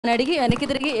అని అడిగి వెనక్కి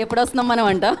తిరిగి ఎప్పుడు వస్తున్నాం మనం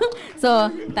అంట. సో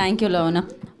థ్యాంక్ యూ లవణ,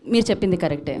 మీరు చెప్పింది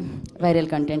కరెక్టే, viral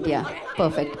content, yeah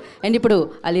perfect. And ఇప్పుడు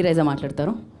అలీ రేజా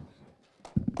మాట్లాడతారు.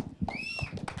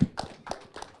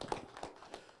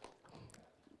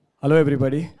 హలో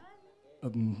ఎవ్రీబడి,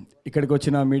 ఇక్కడికి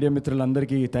వచ్చిన మీడియా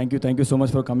మిత్రులందరికీ thank you so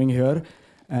much for coming here,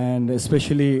 and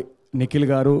especially Nikhil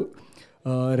గారు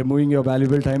removing your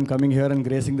valuable time coming here and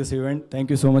gracing this event.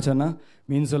 Thank you so much అన్న,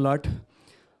 means a lot.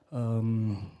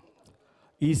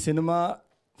 ఈ cinema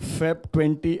Feb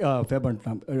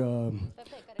అంటున్నాం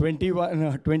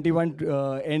 21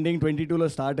 ending 22లో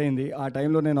start అయింది. ఆ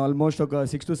టైంలో నేను almost ఒక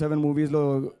 6 to 7 మూవీస్లో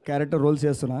క్యారెక్టర్ రోల్స్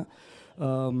చేస్తున్నా.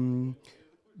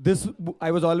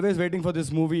 I was always waiting for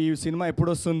this movie. ఈ సినిమా ఎప్పుడు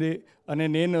వస్తుంది అని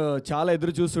నేను చాలా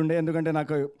ఎదురు చూస్తుండే, ఎందుకంటే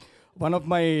నాకు one of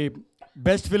my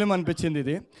best film అనిపించింది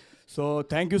ఇది. So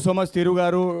thank you so much తిరు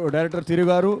గారు, డైరెక్టర్ తిరు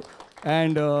గారు,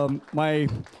 అండ్ మై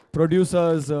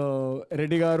ప్రొడ్యూసర్స్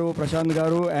రెడ్డి గారు, ప్రశాంత్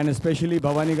గారు, అండ్ ఎస్పెషలీ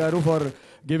భవానీ గారు for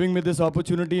giving me this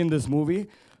opportunity in this movie.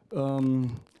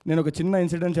 నేను ఒక చిన్న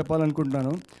ఇన్సిడెంట్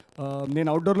చెప్పాలనుకుంటున్నాను. నేను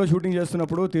అవుట్డోర్లో షూటింగ్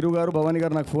చేస్తున్నప్పుడు తిరు గారు, భవానీ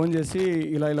గారు నాకు ఫోన్ చేసి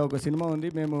ఇలా ఒక సినిమా ఉంది,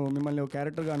 మేము మిమ్మల్ని ఒక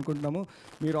క్యారెక్టర్గా అనుకుంటున్నాము,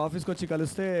 మీరు ఆఫీస్కి వచ్చి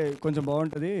కలిస్తే కొంచెం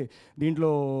బాగుంటుంది,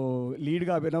 దీంట్లో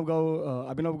లీడ్గా అభినవ్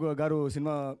గారు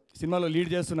సినిమాలో లీడ్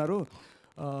చేస్తున్నారు.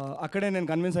 అక్కడే నేను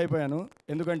కన్విన్స్ అయిపోయాను,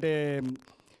 ఎందుకంటే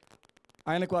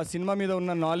ఆయనకు ఆ సినిమా మీద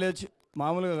ఉన్న నాలెడ్జ్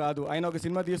మామూలుగా కాదు. ఆయన ఒక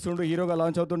సినిమా తీస్తుండు, హీరోగా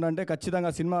లాంచ్ అవుతుండంటే ఖచ్చితంగా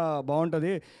ఆ సినిమా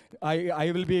బాగుంటుంది, I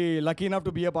will be lucky enough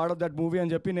to be a part of that movie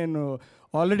అని చెప్పి నేను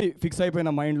ఆల్రెడీ ఫిక్స్ అయిపోయిన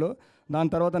మైండ్లో. దాని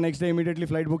తర్వాత next day immediately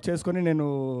flight book చేసుకొని నేను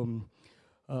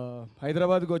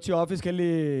హైదరాబాద్కి వచ్చి ఆఫీస్కి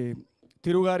వెళ్ళి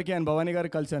తిరు గారికి అండ్ భవానీ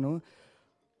గారికి కలిశాను.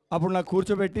 అప్పుడు నాకు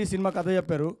కూర్చోబెట్టి సినిమా కథ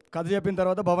చెప్పారు. కథ చెప్పిన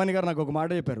తర్వాత భవానీ గారు నాకు ఒక మాట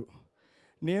చెప్పారు,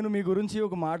 నేను మీ గురించి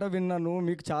ఒక మాట విన్నాను,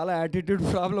 మీకు చాలా యాటిట్యూడ్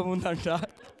ప్రాబ్లం ఉందంట,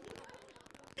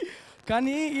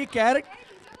 కానీ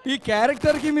ఈ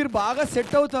క్యారెక్టర్కి మీరు బాగా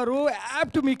సెట్ అవుతారు,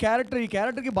 యాప్ట్ మీ క్యారెక్టర్, ఈ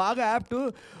క్యారెక్టర్కి బాగా యాప్ట్,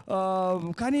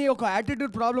 కానీ ఒక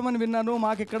యాటిట్యూడ్ ప్రాబ్లం అని విన్నాను,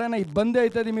 మాకు ఎక్కడైనా ఇబ్బంది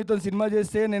అవుతుంది మీతో సినిమా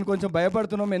చేస్తే, నేను కొంచెం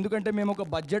భయపడుతున్నాం, ఎందుకంటే మేము ఒక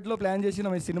బడ్జెట్లో ప్లాన్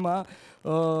చేసినాం ఈ సినిమా.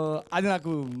 అది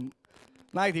నాకు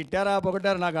తిట్టారా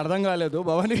పొగట్టారా నాకు అర్థం కాలేదు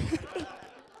భవానీ.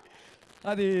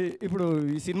 అది ఇప్పుడు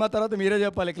ఈ సినిమా తర్వాత మీరే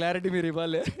చెప్పాలి, క్లారిటీ మీరు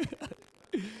ఇవ్వాలి.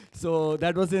 So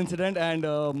that was the incident. And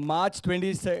March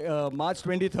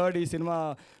 23rd ఈ సినిమా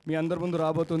మీ అందరి ముందు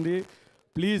రాబోతుంది.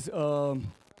 ప్లీజ్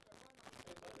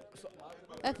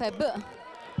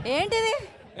ఏంటిది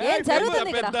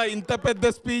ఇంత పెద్ద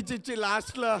స్పీచ్ ఇచ్చి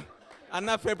లాస్ట్లో అన్న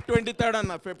Feb 23rd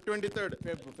అన్న Feb 23rd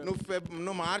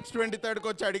నువ్వు March 23rdకి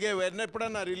వచ్చి అడిగే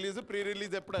ఎప్పుడన్నా రిలీజ్ ప్రీ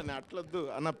రిలీజ్ ఎప్పుడన్నా అట్లొద్దు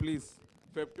అన్న ప్లీజ్.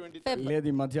 Feb 23rd లేదు,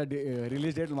 ఈ మధ్య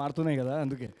రిలీజ్ డేట్లు మారుతున్నాయి కదా,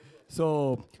 అందుకే. సో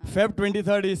Feb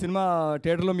 23rd ఈ సినిమా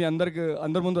థియేటర్లో మీ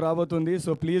అందరి ముందు రాబోతుంది.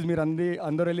 సో ప్లీజ్ మీరు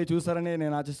అందరూ వెళ్ళి చూస్తారని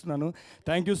నేను ఆశిస్తున్నాను.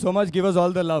 Thank you so much, give us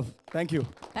all the love. Thank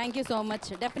you so much.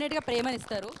 డెఫినెట్గా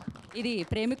ప్రేమనిస్తారు, ఇది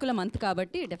ప్రేమికుల మంత్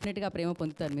కాబట్టి డెఫినెట్గా ప్రేమ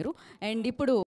పొందుతారు మీరు. అండ్ ఇప్పుడు